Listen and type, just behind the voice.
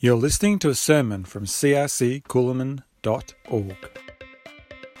You're listening to a sermon from crccoolman.org.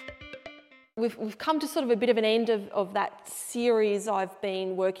 We've come to sort of a bit of an end of that series I've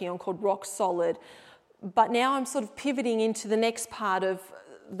been working on called Rock Solid, but now I'm sort of pivoting into the next part of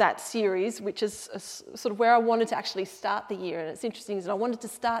that series, which is sort of where I wanted to actually start the year. And it's interesting is that I wanted to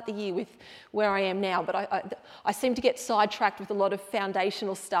start the year with where I am now, but I seem to get sidetracked with a lot of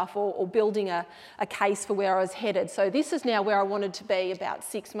foundational stuff or building a case for where I was headed. So this is now where I wanted to be about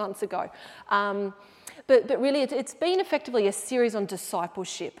 6 months ago. But really, it's been effectively a series on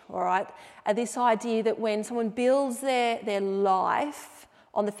discipleship, all right? This idea that when someone builds their life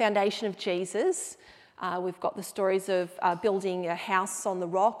on the foundation of Jesus, we've got the stories of building a house on the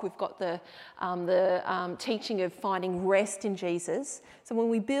rock. We've got the teaching of finding rest in Jesus. So when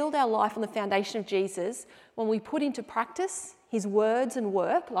we build our life on the foundation of Jesus, when we put into practice his words and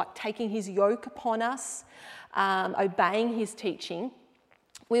work, like taking his yoke upon us, obeying his teaching,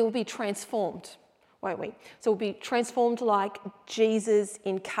 we will be transformed, won't we? So we'll be transformed like Jesus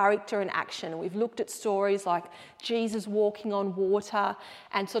in character and action. And we've looked at stories like Jesus walking on water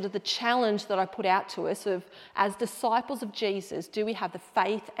and sort of the challenge that I put out to us of, as disciples of Jesus, do we have the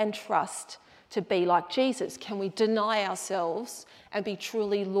faith and trust to be like Jesus? Can we deny ourselves and be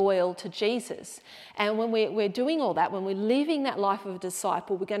truly loyal to Jesus? And when we're doing all that, when we're living that life of a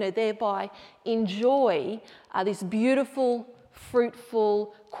disciple, we're going to thereby enjoy this beautiful,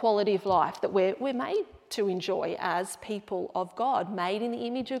 fruitful quality of life that we're made to enjoy as people of God, made in the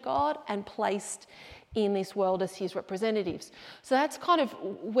image of God and placed in this world as his representatives. So that's kind of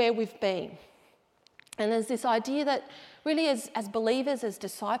where we've been. And there's this idea that really as believers, as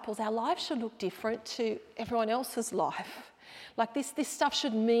disciples, our lives should look different to everyone else's life. Like this stuff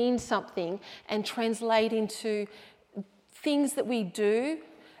should mean something and translate into things that we do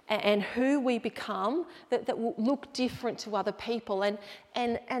and who we become that will look different to other people. And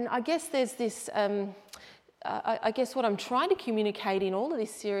I guess there's this, I guess what I'm trying to communicate in all of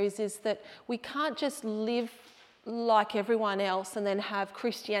this series is that we can't just live like everyone else and then have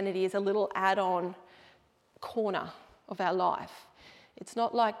Christianity as a little add-on corner of our life. It's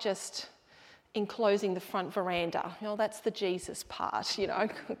not like just enclosing the front veranda. You know, that's the Jesus part, you know.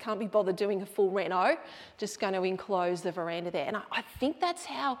 Can't be bothered doing a full reno, just going to enclose the veranda there. And I think that's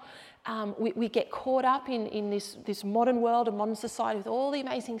how we get caught up in this modern world and modern society with all the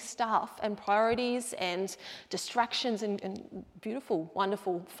amazing stuff and priorities and distractions and beautiful,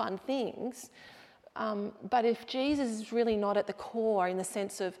 wonderful, fun things. But if Jesus is really not at the core in the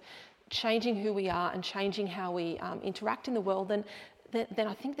sense of changing who we are and changing how we interact in the world, then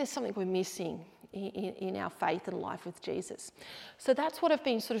I think there's something we're missing in our faith and life with Jesus. So that's what I've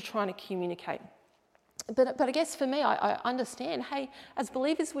been sort of trying to communicate. But I guess for me, I understand, hey, as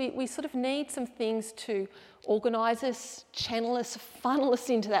believers, we sort of need some things to organise us, channel us, funnel us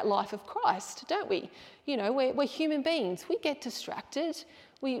into that life of Christ, don't we? You know, we're human beings. We get distracted.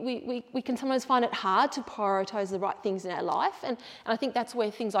 We can sometimes find it hard to prioritise the right things in our life. And I think that's where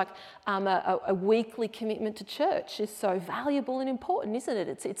things like a weekly commitment to church is so valuable and important, isn't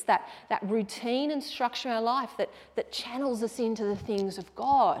it? It's that routine and structure in our life that channels us into the things of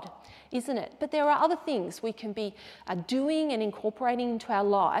God, isn't it? But there are other things we can be doing and incorporating into our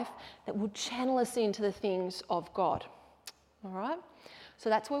life that will channel us into the things of God. All right? So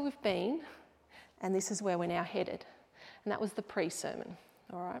that's where we've been, and this is where we're now headed. And that was the pre-sermon.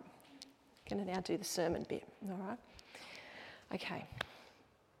 All right, going to now do the sermon bit, all right? Okay,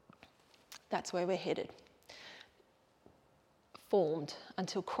 that's where we're headed. Formed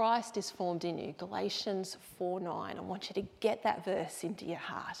until Christ is formed in you, Galatians 4:9. I want you to get that verse into your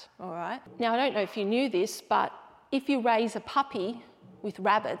heart, all right? Now, I don't know if you knew this, but if you raise a puppy with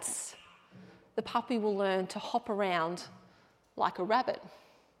rabbits, the puppy will learn to hop around like a rabbit.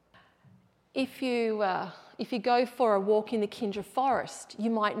 If you go for a walk in the Kindra forest, you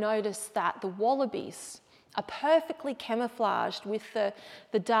might notice that the wallabies are perfectly camouflaged with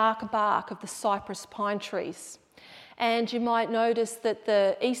the dark bark of the cypress pine trees. And you might notice that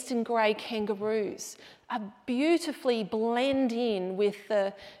the eastern grey kangaroos are beautifully blend in with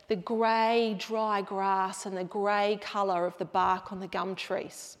the grey dry grass and the grey colour of the bark on the gum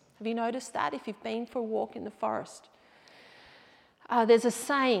trees. Have you noticed that if you've been for a walk in the forest? There's a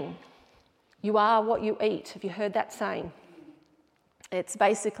saying, you are what you eat. Have you heard that saying? It's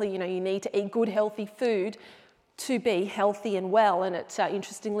basically, you need to eat good, healthy food to be healthy and well. And it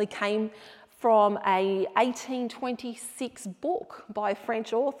interestingly came from a 1826 book by a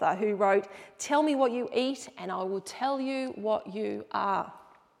French author who wrote, "Tell me what you eat and I will tell you what you are."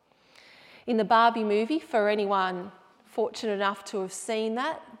 In the Barbie movie, for anyone fortunate enough to have seen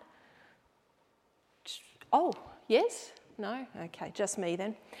that, oh, yes? No? Okay, just me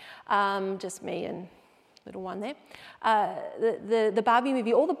then. Just me and little one there. The Barbie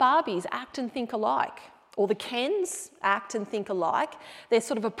movie, all the Barbies act and think alike. All the Kens act and think alike. They're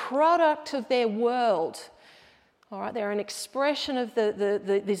sort of a product of their world. All right, they're an expression of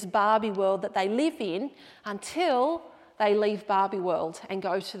this Barbie world that they live in until they leave Barbie world and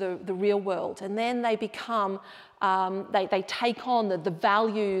go to the real world. And then they become, they take on the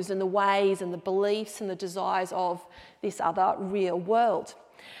values and the ways and the beliefs and the desires of this other real world.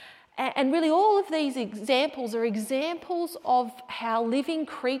 And really all of these examples are examples of how living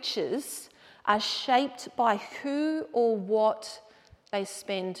creatures are shaped by who or what they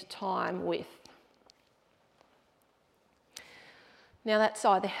spend time with. Now that's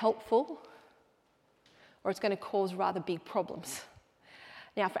either helpful or it's going to cause rather big problems.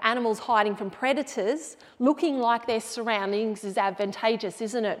 Now for animals hiding from predators, looking like their surroundings is advantageous,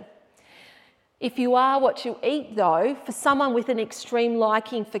 isn't it? If you are what you eat though, for someone with an extreme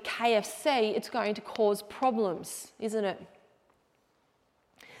liking for KFC, it's going to cause problems, isn't it?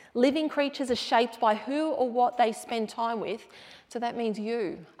 Living creatures are shaped by who or what they spend time with, so that means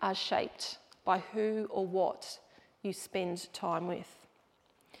you are shaped by who or what you spend time with.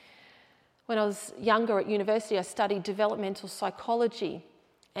 When I was younger at university, I studied developmental psychology,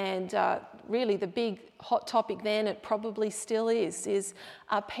 and really the big hot topic then, it probably still is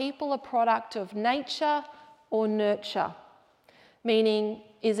are people a product of nature or nurture? Meaning,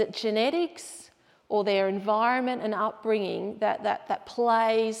 is it genetics or their environment and upbringing that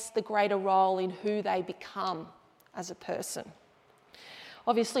plays the greater role in who they become as a person?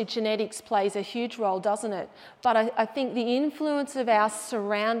 Obviously, genetics plays a huge role, doesn't it? But I think the influence of our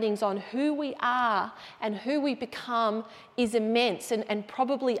surroundings on who we are and who we become is immense and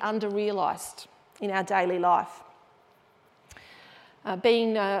probably under-realised in our daily life.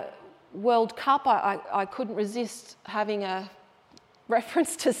 Being World Cup, I couldn't resist having a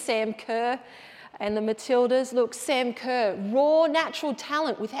reference to Sam Kerr and the Matildas. Look, Sam Kerr, raw natural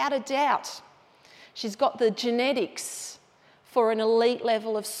talent without a doubt. She's got the genetics for an elite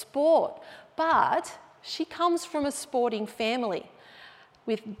level of sport, but she comes from a sporting family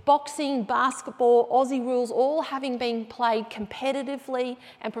with boxing, basketball, Aussie rules all having been played competitively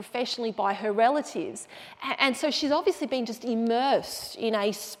and professionally by her relatives. And so she's obviously been just immersed in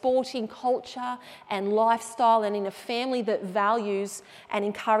a sporting culture and lifestyle and in a family that values and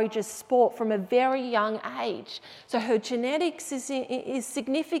encourages sport from a very young age. So her genetics is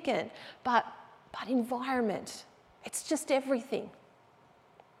significant, but environment, it's just everything.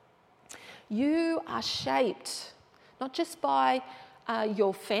 You are shaped not just by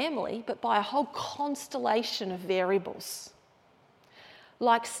your family, but by a whole constellation of variables.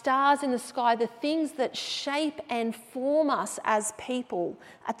 Like stars in the sky, the things that shape and form us as people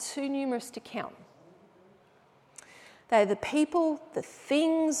are too numerous to count. They're the people, the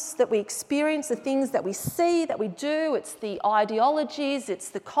things that we experience, the things that we see, that we do. It's the ideologies, it's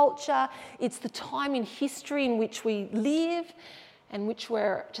the culture, it's the time in history in which we live and which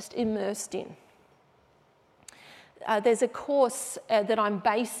we're just immersed in. There's a course that I'm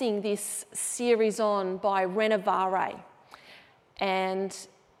basing this series on by Renovare. And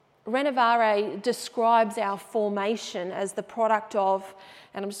Renovare describes our formation as the product of,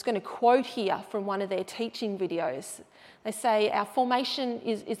 and I'm just going to quote here from one of their teaching videos. They say our formation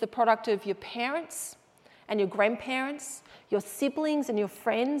is the product of your parents and your grandparents, your siblings and your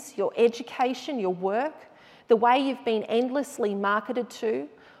friends, your education, your work, the way you've been endlessly marketed to,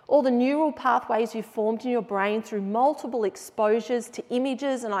 all the neural pathways you've formed in your brain through multiple exposures to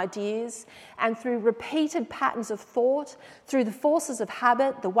images and ideas, and through repeated patterns of thought, through the forces of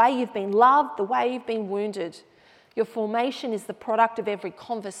habit, the way you've been loved, the way you've been wounded. Your formation is the product of every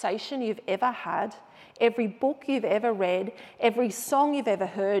conversation you've ever had, every book you've ever read, every song you've ever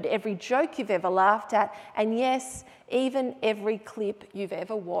heard, every joke you've ever laughed at, and yes, even every clip you've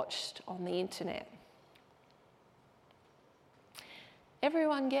ever watched on the internet.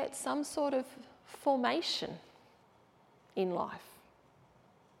 Everyone gets some sort of formation in life.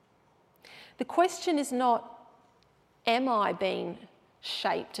 The question is not, am I being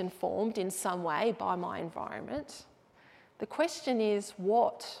shaped and formed in some way by my environment? The question is,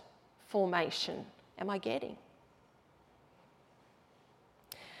 what formation am I getting?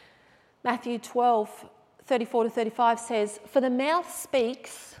 Matthew 12:34-35 says, "For the mouth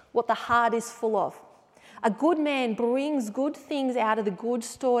speaks what the heart is full of. A good man brings good things out of the good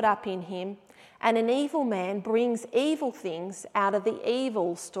stored up in him, and an evil man brings evil things out of the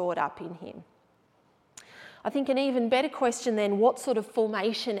evil stored up in him." I think an even better question than what sort of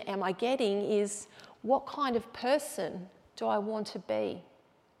formation am I getting is, what kind of person do I want to be?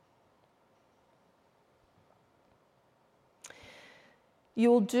 You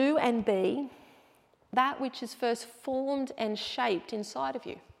will do and be that which is first formed and shaped inside of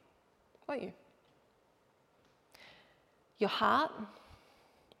you, won't you? Your heart,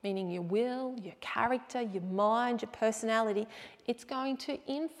 meaning your will, your character, your mind, your personality, it's going to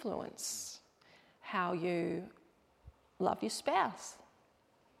influence how you love your spouse,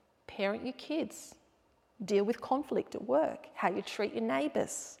 parent your kids, deal with conflict at work, how you treat your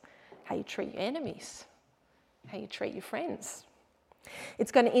neighbours, how you treat your enemies, how you treat your friends.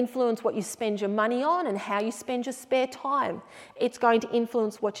 It's going to influence what you spend your money on and how you spend your spare time. It's going to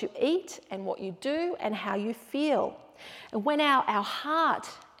influence what you eat and what you do and how you feel. And when our heart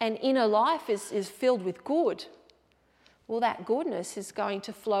and inner life is filled with good, well, that goodness is going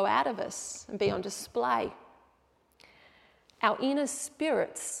to flow out of us and be on display. Our inner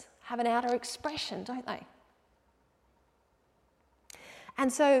spirits have an outer expression, don't they?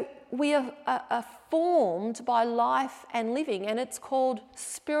 And so we are formed by life and living, and it's called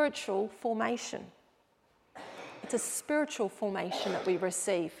spiritual formation. It's a spiritual formation that we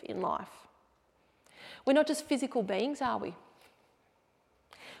receive in life. We're not just physical beings, are we?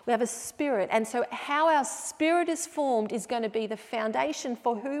 We have a spirit, and so how our spirit is formed is going to be the foundation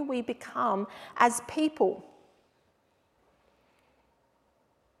for who we become as people.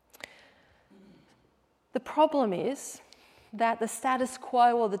 The problem is that the status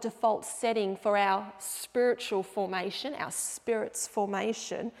quo or the default setting for our spiritual formation, our spirit's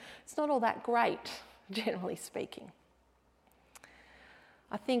formation, it's not all that great, generally speaking.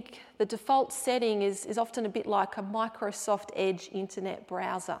 I think the default setting is often a bit like a Microsoft Edge internet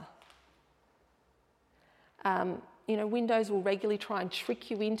browser. Windows will regularly try and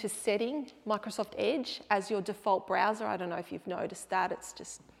trick you into setting Microsoft Edge as your default browser. I don't know if you've noticed that. It's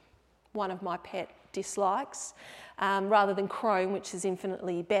just one of my pet dislikes, rather than Chrome, which is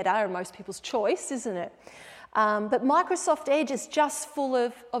infinitely better and most people's choice, isn't it? But Microsoft Edge is just full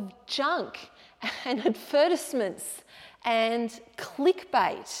of junk and advertisements and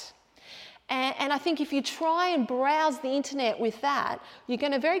clickbait. And I think if you try and browse the internet with that, you're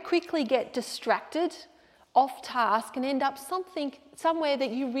going to very quickly get distracted, off task, and end up somewhere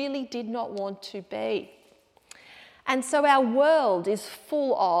that you really did not want to be. And so our world is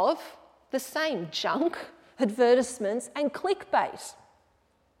full of the same junk, advertisements, and clickbait.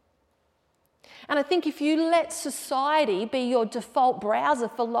 And I think if you let society be your default browser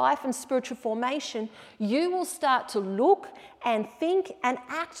for life and spiritual formation, you will start to look and think and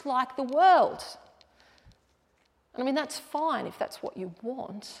act like the world. I mean, that's fine if that's what you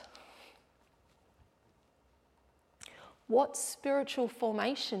want. What spiritual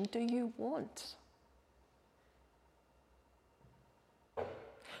formation do you want?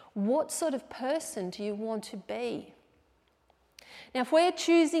 What sort of person do you want to be? Now, if we're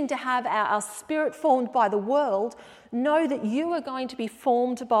choosing to have our spirit formed by the world, know that you are going to be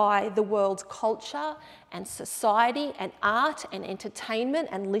formed by the world's culture and society and art and entertainment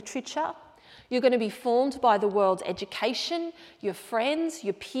and literature. You're going to be formed by the world's education, your friends,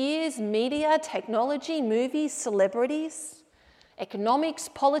 your peers, media, technology, movies, celebrities, economics,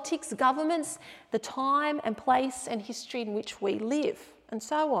 politics, governments, the time and place and history in which we live, and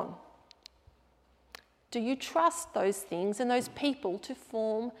so on. Do you trust those things and those people to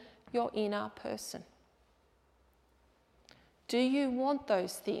form your inner person? Do you want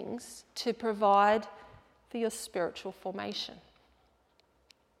those things to provide for your spiritual formation?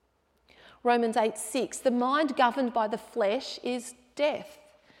 Romans 8:6, the mind governed by the flesh is death,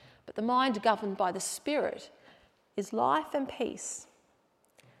 but the mind governed by the Spirit is life and peace.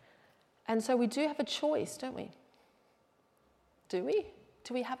 And so we do have a choice, don't we? Do we?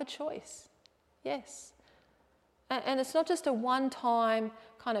 Do we have a choice? Yes. And it's not just a one-time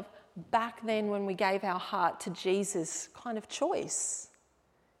kind of back then when we gave our heart to Jesus kind of choice.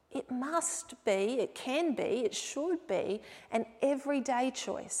 It must be, it can be, it should be an everyday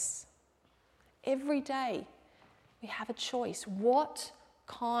choice. Every day we have a choice. What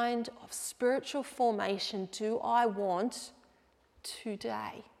kind of spiritual formation do I want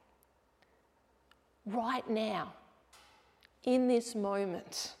today? Right now, in this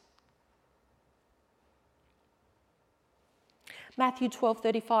moment. Matthew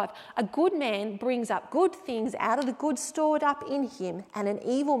 12:35, a good man brings up good things out of the good stored up in him, and an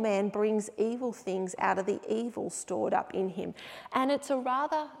evil man brings evil things out of the evil stored up in him. And it's a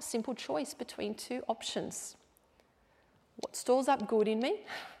rather simple choice between two options. What stores up good in me?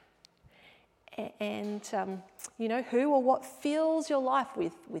 And, who or what fills your life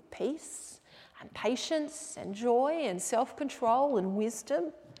with peace and patience and joy and self-control and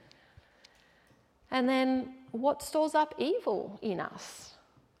wisdom? And then what stores up evil in us?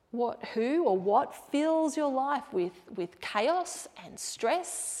 who or what fills your life with chaos and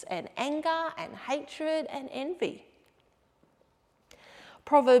stress and anger and hatred and envy.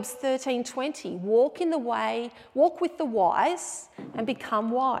 Proverbs 13:20, walk with the wise and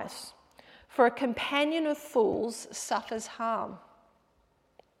become wise, for a companion of fools suffers harm.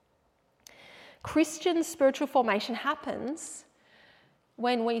 Christian spiritual formation happens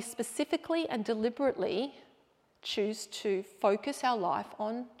when we specifically and deliberately choose to focus our life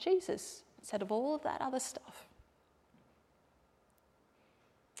on Jesus instead of all of that other stuff.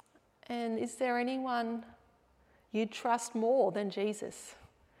 And is there anyone you'd trust more than Jesus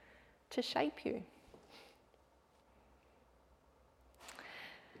to shape you?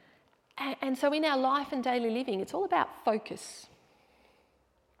 And so in our life and daily living, it's all about focus.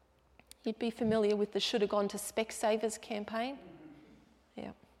 You'd be familiar with the Should Have Gone to Specsavers campaign.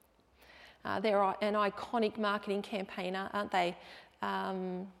 Yeah. They're an iconic marketing campaign, aren't they?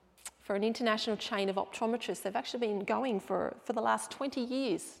 For an international chain of optometrists. They've actually been going for the last 20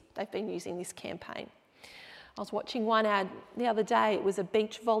 years. They've been using this campaign. I was watching one ad the other day. It was a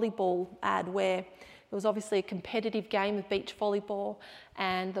beach volleyball ad where it was obviously a competitive game of beach volleyball,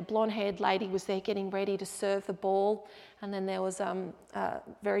 and the blonde-haired lady was there getting ready to serve the ball, and then there was a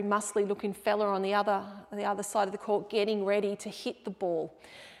very muscly-looking fella on the other side of the court getting ready to hit the ball.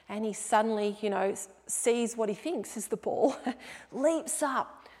 And he suddenly, sees what he thinks is the ball, leaps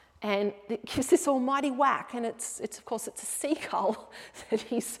up, and it gives this almighty whack. And it's of course a seagull that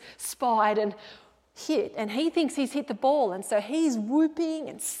he's spied and hit, and he thinks he's hit the ball, and so he's whooping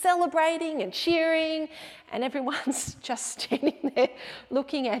and celebrating and cheering, and everyone's just standing there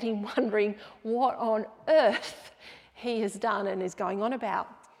looking at him, wondering what on earth he has done and is going on about.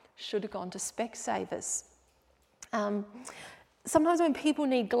 Should have gone to Specsavers. Sometimes when people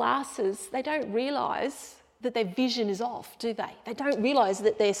need glasses, they don't realise that their vision is off, do they? They don't realise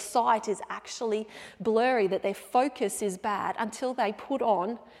that their sight is actually blurry, that their focus is bad until they put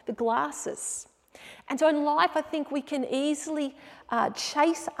on the glasses. And so in life, I think we can easily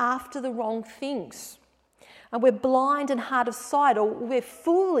chase after the wrong things. And we're blind and hard of sight, or we're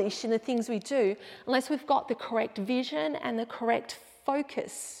foolish in the things we do unless we've got the correct vision and the correct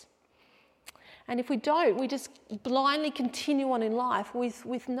focus. And if we don't, we just blindly continue on in life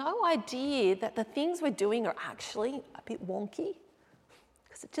with no idea that the things we're doing are actually a bit wonky,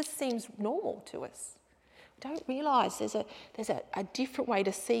 because it just seems normal to us. We don't realise there's a different way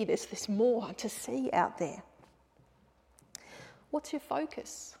to see this. There's more to see out there. What's your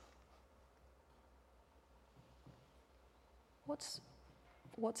focus? What's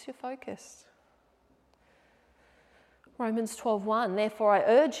your focus? Romans 12:1, therefore I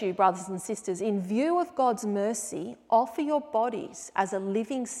urge you, brothers and sisters, in view of God's mercy, offer your bodies as a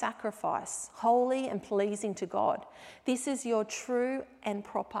living sacrifice, holy and pleasing to God. This is your true and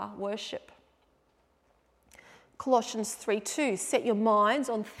proper worship. Colossians 3:2, set your minds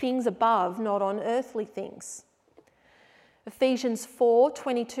on things above, not on earthly things. Ephesians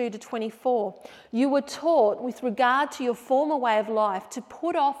 4:22-24, you were taught with regard to your former way of life to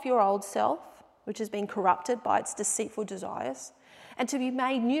put off your old self, which has been corrupted by its deceitful desires, and to be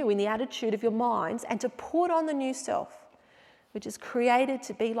made new in the attitude of your minds, and to put on the new self, which is created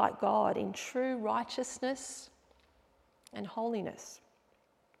to be like God in true righteousness and holiness.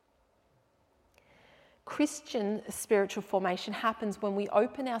 Christian spiritual formation happens when we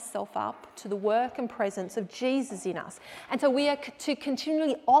open ourselves up to the work and presence of Jesus in us. And so we are to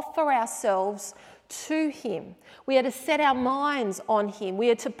continually offer ourselves to him. We are to set our minds on him. We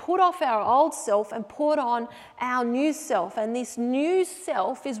are to put off our old self and put on our new self. And this new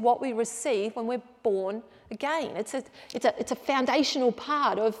self is what we receive when we're born again. It's a foundational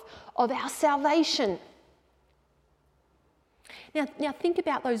part of our salvation. Now think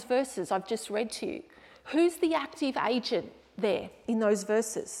about those verses I've just read to you. Who's the active agent there in those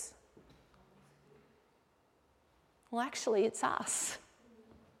verses? Well, actually, it's us.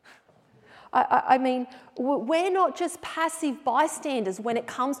 I mean, we're not just passive bystanders when it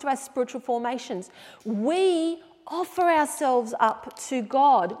comes to our spiritual formations. We offer ourselves up to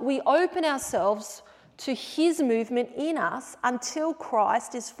God. We open ourselves to his movement in us until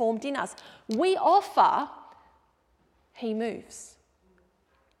Christ is formed in us. We offer, he moves.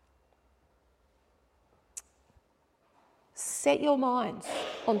 Set your minds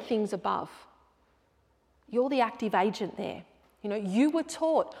on things above. You're the active agent there. You were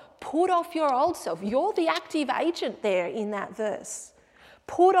taught, put off your old self. You're the active agent there in that verse.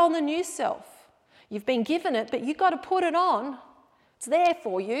 Put on the new self. You've been given it, but you've got to put it on. It's there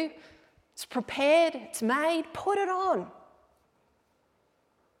for you. It's prepared. It's made. Put it on.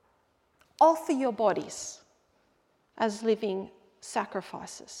 Offer your bodies as living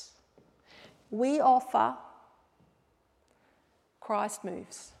sacrifices. We offer, Christ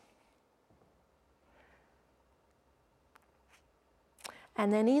moves.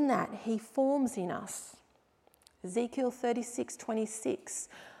 And then in that, he forms in us. Ezekiel 36:26,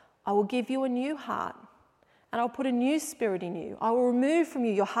 I will give you a new heart, and I'll put a new spirit in you. I will remove from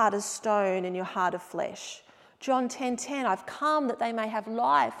you your heart of stone and your heart of flesh. John 10:10, I've come that they may have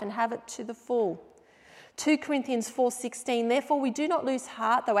life and have it to the full. 2 Corinthians 4:16, therefore we do not lose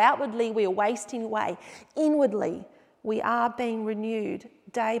heart, though outwardly we are wasting away. Inwardly we are being renewed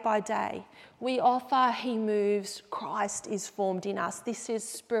day by day. We offer, he moves, Christ is formed in us. This is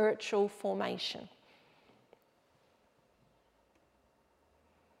spiritual formation.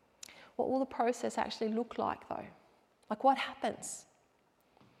 What will the process actually look like though? Like what happens?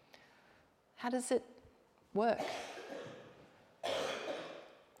 How does it work? I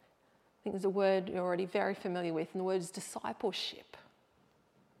think there's a word you're already very familiar with, and the word is discipleship.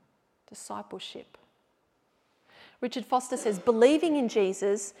 Discipleship. Richard Foster says believing in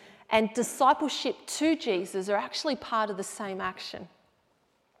Jesus and discipleship to Jesus are actually part of the same action.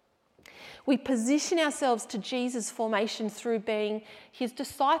 We position ourselves to Jesus' formation through being his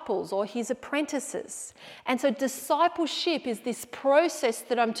disciples or his apprentices. And so discipleship is this process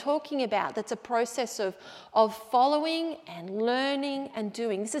that I'm talking about, that's a process of following and learning and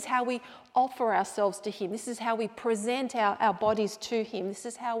doing. This is how we offer ourselves to him. This is how we present our bodies to him. This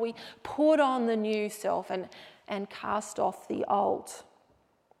is how we put on the new self and cast off the old.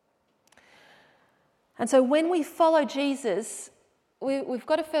 And so when we follow Jesus, we've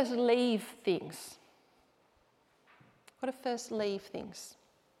got to first leave things. We've got to first leave things.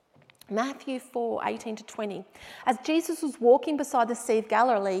 Matthew 4:18-20. As Jesus was walking beside the Sea of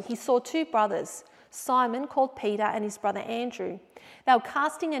Galilee, he saw two brothers, Simon, called Peter, and his brother Andrew. They were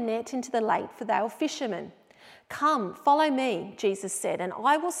casting a net into the lake, for they were fishermen. Come, follow me, Jesus said, and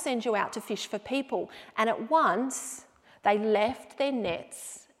I will send you out to fish for people. And at once they left their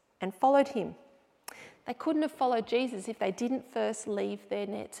nets and followed him. They couldn't have followed Jesus if they didn't first leave their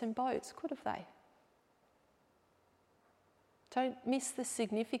nets and boats, could have they? Don't miss the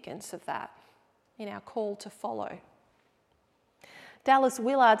significance of that in our call to follow. Dallas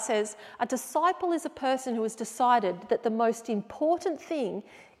Willard says, a disciple is a person who has decided that the most important thing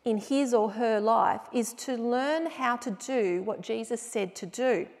in his or her life is to learn how to do what Jesus said to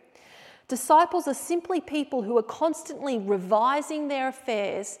do. Disciples are simply people who are constantly revising their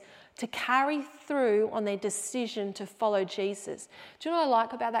affairs to carry through on their decision to follow Jesus. Do you know what I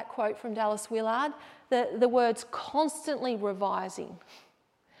like about that quote from Dallas Willard? The words constantly revising.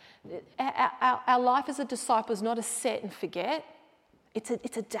 Our life as a disciple is not a set and forget. It's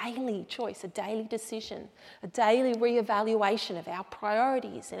a daily choice, a daily decision, a daily reevaluation of our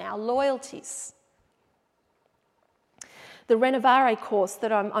priorities and our loyalties. The Renovare course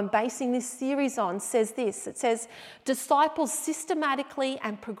that I'm basing this series on says this. It says, disciples systematically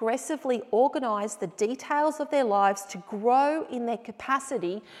and progressively organise the details of their lives to grow in their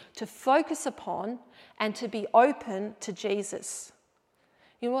capacity to focus upon and to be open to Jesus.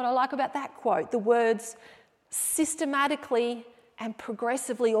 You know what I like about that quote? The words systematically and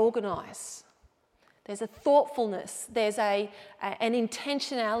progressively organise. There's a thoughtfulness, there's an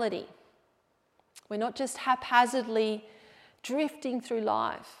intentionality. We're not just haphazardly drifting through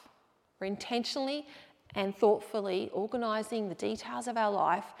life. We're intentionally and thoughtfully organising the details of our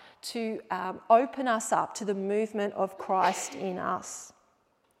life to open us up to the movement of Christ in us.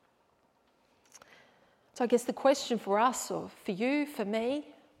 So I guess the question for us, or for you, for me,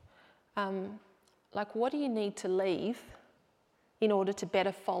 what do you need to leave in order to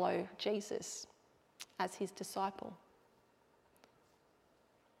better follow Jesus as his disciple?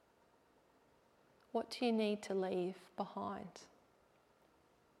 What do you need to leave behind?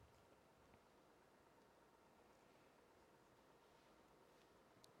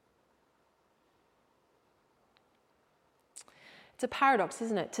 It's a paradox,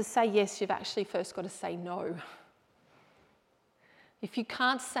 isn't it? To say yes, you've actually first got to say no. If you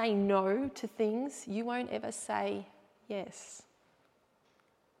can't say no to things, you won't ever say yes.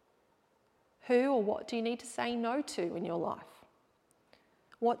 Who or what do you need to say no to in your life?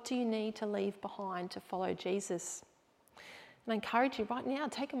 What do you need to leave behind to follow Jesus? And I encourage you right now,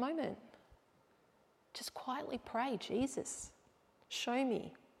 take a moment. Just quietly pray, Jesus, show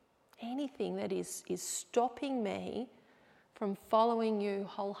me anything that is stopping me from following you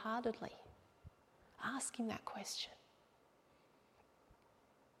wholeheartedly. Ask him that question.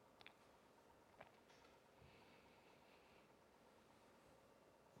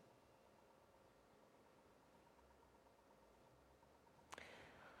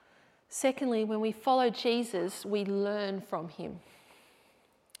 Secondly, when we follow Jesus, we learn from him.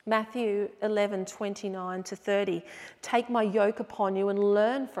 Matthew 11:29-30. Take my yoke upon you and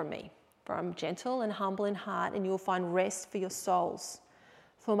learn from me, for I'm gentle and humble in heart, and you will find rest for your souls.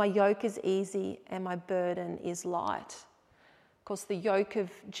 For my yoke is easy and my burden is light. Of course, the yoke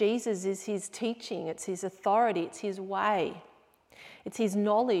of Jesus is his teaching, it's his authority, it's his way. It's his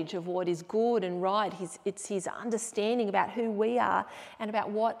knowledge of what is good and right. It's his understanding about who we are and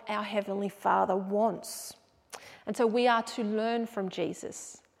about what our Heavenly Father wants. And so we are to learn from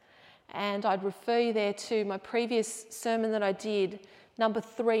Jesus. And I'd refer you there to my previous sermon that I did, number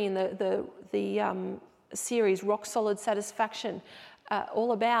 3 in the series, Rock Solid Satisfaction,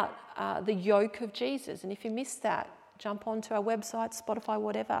 all about the yoke of Jesus. And if you missed that, jump onto our website, Spotify,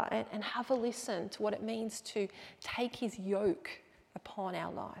 whatever, and have a listen to what it means to take his yoke upon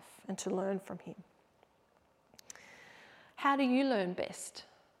our life and to learn from him. How do you learn best?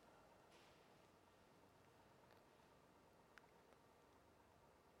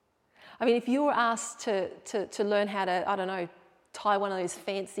 I mean, if you were asked to learn how to, I don't know, tie one of those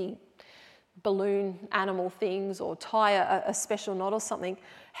fancy balloon animal things or tie a special knot or something,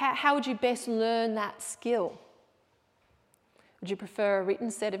 how would you best learn that skill? Would you prefer a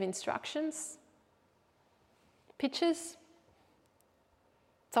written set of instructions? Pictures?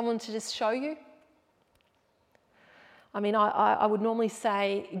 Someone to just show you? I mean, I would normally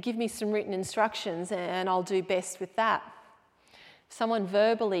say, give me some written instructions and I'll do best with that. If someone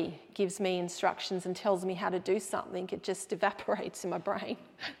verbally gives me instructions and tells me how to do something, it just evaporates in my brain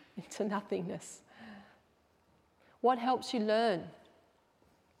into nothingness. What helps you learn?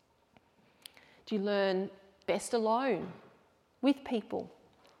 Do you learn best alone, with people,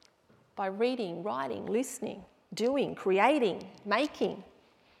 by reading, writing, listening, doing, creating, making,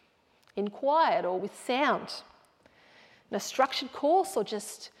 in quiet or with sound, in a structured course or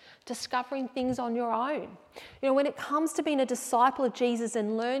just discovering things on your own? You know, when it comes to being a disciple of Jesus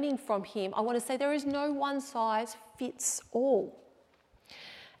and learning from him, I want to say there is no one size fits all.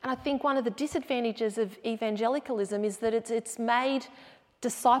 And I think one of the disadvantages of evangelicalism is that it's made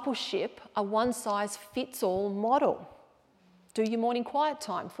discipleship a one size fits all model. Do your morning quiet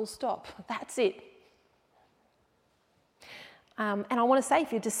time, full stop. That's it. And I want to say,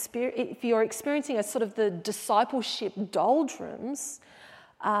 if you're experiencing a sort of the discipleship doldrums,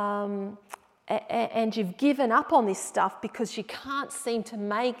 and you've given up on this stuff because you can't seem to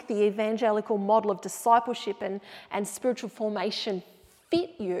make the evangelical model of discipleship and spiritual formation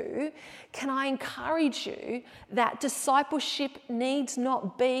fit you, can I encourage you that discipleship needs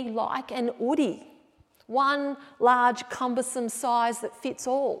not be like an Oodie, one large cumbersome size that fits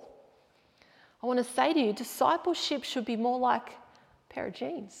all. I want to say to you, discipleship should be more like a pair of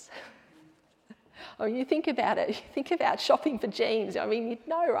jeans. Or you think about it, you think about shopping for jeans. I mean, you'd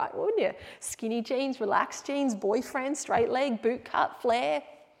know, right, wouldn't you? Skinny jeans, relaxed jeans, boyfriend, straight leg, boot cut, flare,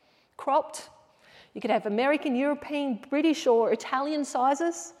 cropped. You could have American, European, British or Italian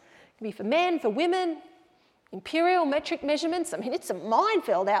sizes. It can be for men, for women, imperial, metric measurements. I mean, it's a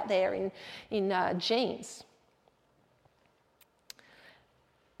minefield out there in jeans.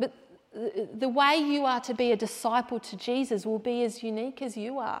 But the way you are to be a disciple to Jesus will be as unique as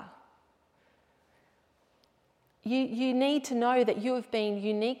you are. You need to know that you have been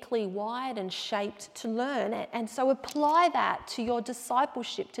uniquely wired and shaped to learn, and so apply that to your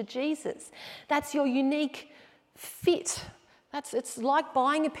discipleship to Jesus. That's your unique fit. It's like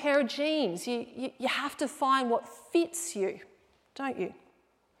buying a pair of jeans. You have to find what fits you, don't you?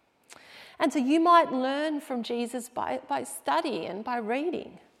 And so you might learn from Jesus by study and by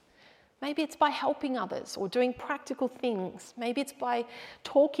reading. Maybe it's by helping others or doing practical things. Maybe it's by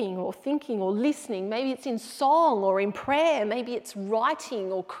talking or thinking or listening. Maybe it's in song or in prayer. Maybe it's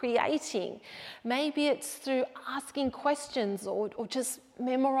writing or creating. Maybe it's through asking questions or just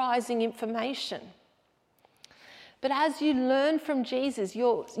memorizing information. But as you learn from Jesus,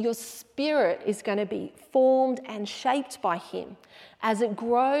 your spirit is going to be formed and shaped by him as it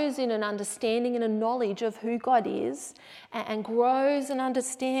grows in an understanding and a knowledge of who God is and grows and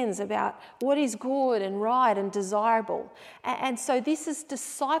understands about what is good and right and desirable. And so this is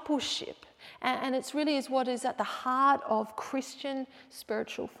discipleship, and it really is what is at the heart of Christian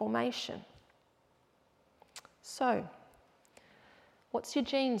spiritual formation. So, what's your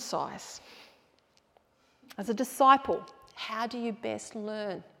jean size? As a disciple, how do you best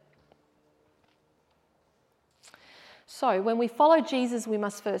learn? So, when we follow Jesus, we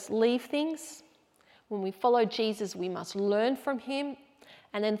must first leave things. When we follow Jesus, we must learn from him.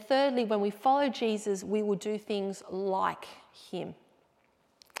 And then thirdly, when we follow Jesus, we will do things like him.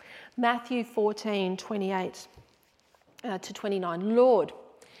 Matthew 14:28 to 29. Lord,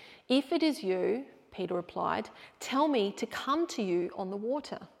 if it is you, Peter replied. "Tell me to come to you on the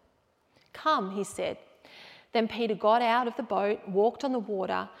water." "Come," he said. Then Peter got out of the boat, walked on the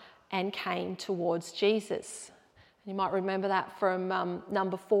water, and came towards Jesus. You might remember that from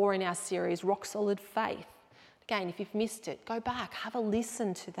number 4 in our series, Rock Solid Faith. Again, if you've missed it, go back, have a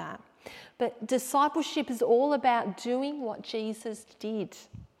listen to that. But discipleship is all about doing what Jesus did.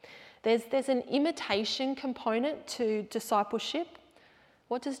 There's an imitation component to discipleship.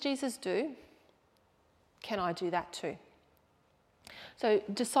 What does Jesus do? Can I do that too? So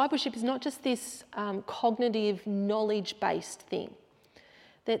discipleship is not just this cognitive, knowledge-based thing.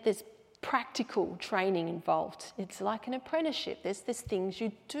 There's practical training involved. It's like an apprenticeship. There's things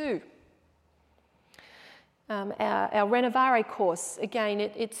you do. Our Renovare course, again,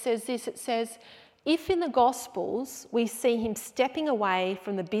 it says this. It says, if in the Gospels we see him stepping away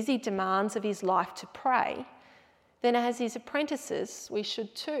from the busy demands of his life to pray, then as his apprentices, we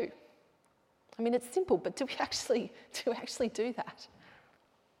should too. I mean, it's simple, but do we actually do that?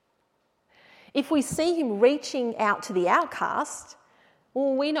 If we see him reaching out to the outcast,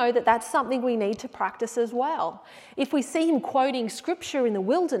 well, we know that that's something we need to practice as well. If we see him quoting scripture in the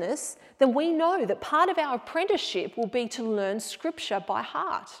wilderness, then we know that part of our apprenticeship will be to learn scripture by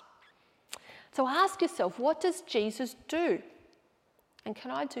heart. So ask yourself, what does Jesus do? And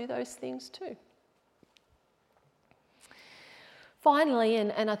can I do those things too? Finally,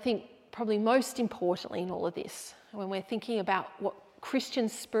 and I think probably most importantly in all of this, when we're thinking about what Christian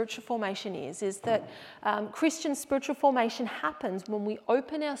spiritual formation is that Christian spiritual formation happens when we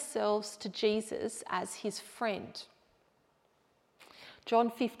open ourselves to Jesus as his friend. John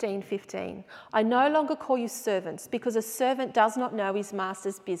 15:15. I no longer call you servants because a servant does not know his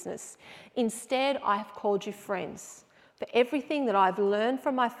master's business. Instead, I have called you friends. For everything that I've learned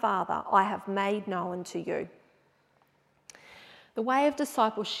from my Father, I have made known to you. The way of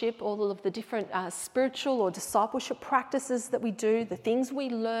discipleship, all of the different spiritual or discipleship practices that we do, the things we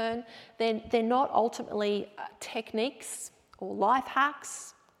learn, they're not ultimately techniques or life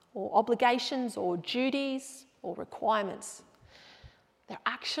hacks or obligations or duties or requirements. They're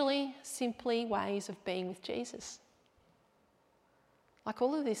actually simply ways of being with Jesus. Like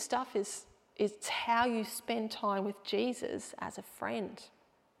all of this stuff is how you spend time with Jesus as a friend.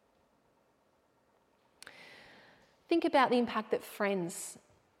 Think about the impact that friends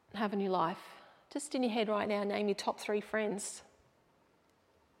have in your life. Just in your head right now, name your top 3 friends.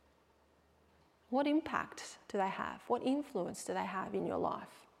 What impact do they have? What influence do they have in your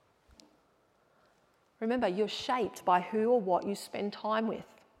life? Remember, you're shaped by who or what you spend time with.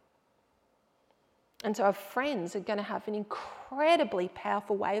 And so our friends are going to have an incredibly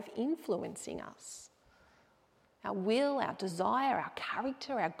powerful way of influencing us. Our will, our desire, our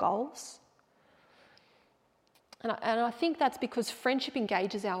character, our goals. And I think that's because friendship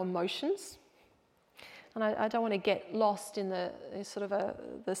engages our emotions. And I don't want to get lost in the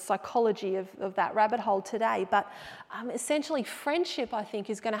psychology of that rabbit hole today. But essentially, friendship, I think,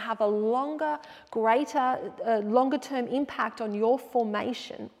 is going to have a longer-term impact on your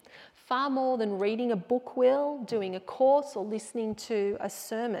formation, far more than reading a book will, doing a course, or listening to a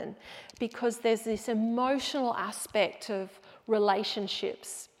sermon, because there's this emotional aspect of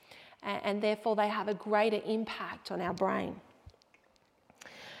relationships. And therefore they have a greater impact on our brain.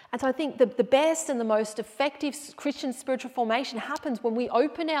 And so I think the best and the most effective Christian spiritual formation happens when we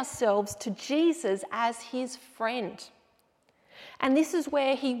open ourselves to Jesus as his friend. And this is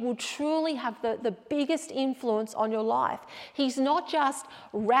where he will truly have the biggest influence on your life. He's not just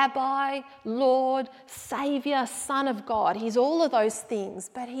Rabbi, Lord, Saviour, Son of God. He's all of those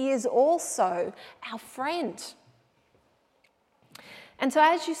things, but he is also our friend. And so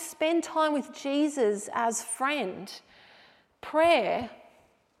as you spend time with Jesus as friend, prayer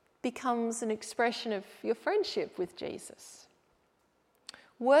becomes an expression of your friendship with Jesus.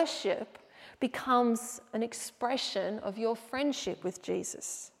 Worship becomes an expression of your friendship with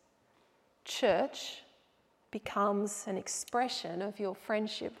Jesus. Church becomes an expression of your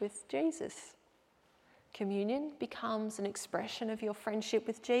friendship with Jesus. Communion becomes an expression of your friendship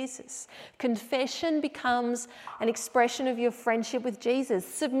with Jesus. Confession becomes an expression of your friendship with Jesus.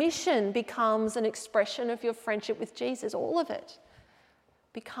 Submission becomes an expression of your friendship with Jesus. All of it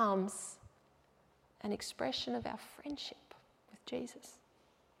becomes an expression of our friendship with Jesus.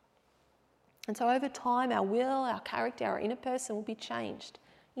 And so over time, our will, our character, our inner person will be changed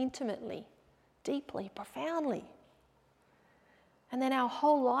intimately, deeply, profoundly. And then our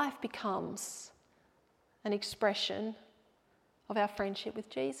whole life becomes an expression of our friendship with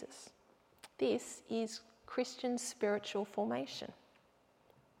Jesus. This is Christian spiritual formation.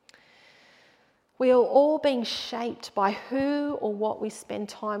 We are all being shaped by who or what we spend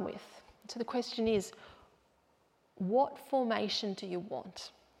time with. So the question is, what formation do you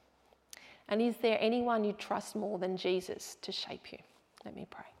want? And is there anyone you trust more than Jesus to shape you? Let me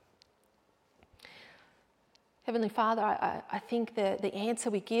pray. Heavenly Father, I think the answer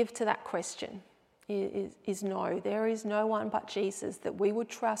we give to that question is no. There is no one but Jesus that we would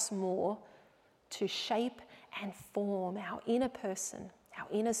trust more to shape and form our inner person, our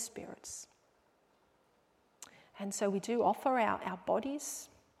inner spirits. And so we do offer our bodies,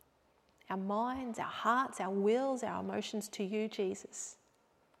 our minds, our hearts, our wills, our emotions to you, Jesus.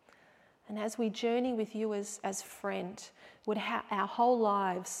 And as we journey with you as friend, would our whole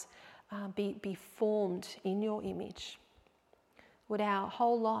lives be formed in your image? Would our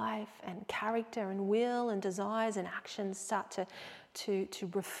whole life and character and will and desires and actions start to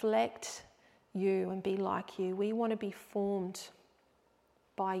reflect you and be like you? We want to be formed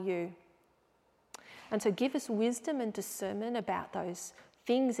by you. And so give us wisdom and discernment about those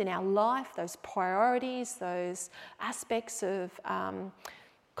things in our life, those priorities, those aspects of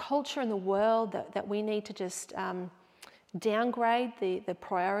culture in the world that we need to just downgrade the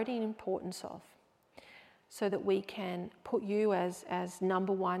priority and importance of, so that we can put you as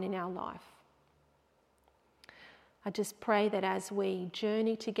number one in our life. I just pray that as we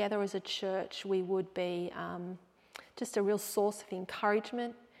journey together as a church, we would be just a real source of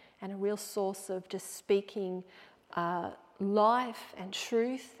encouragement and a real source of just speaking life and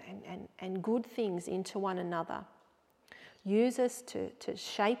truth and good things into one another. Use us to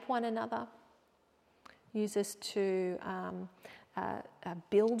shape one another. Use us to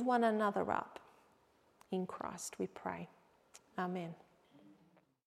build one another up. In Christ we pray. Amen.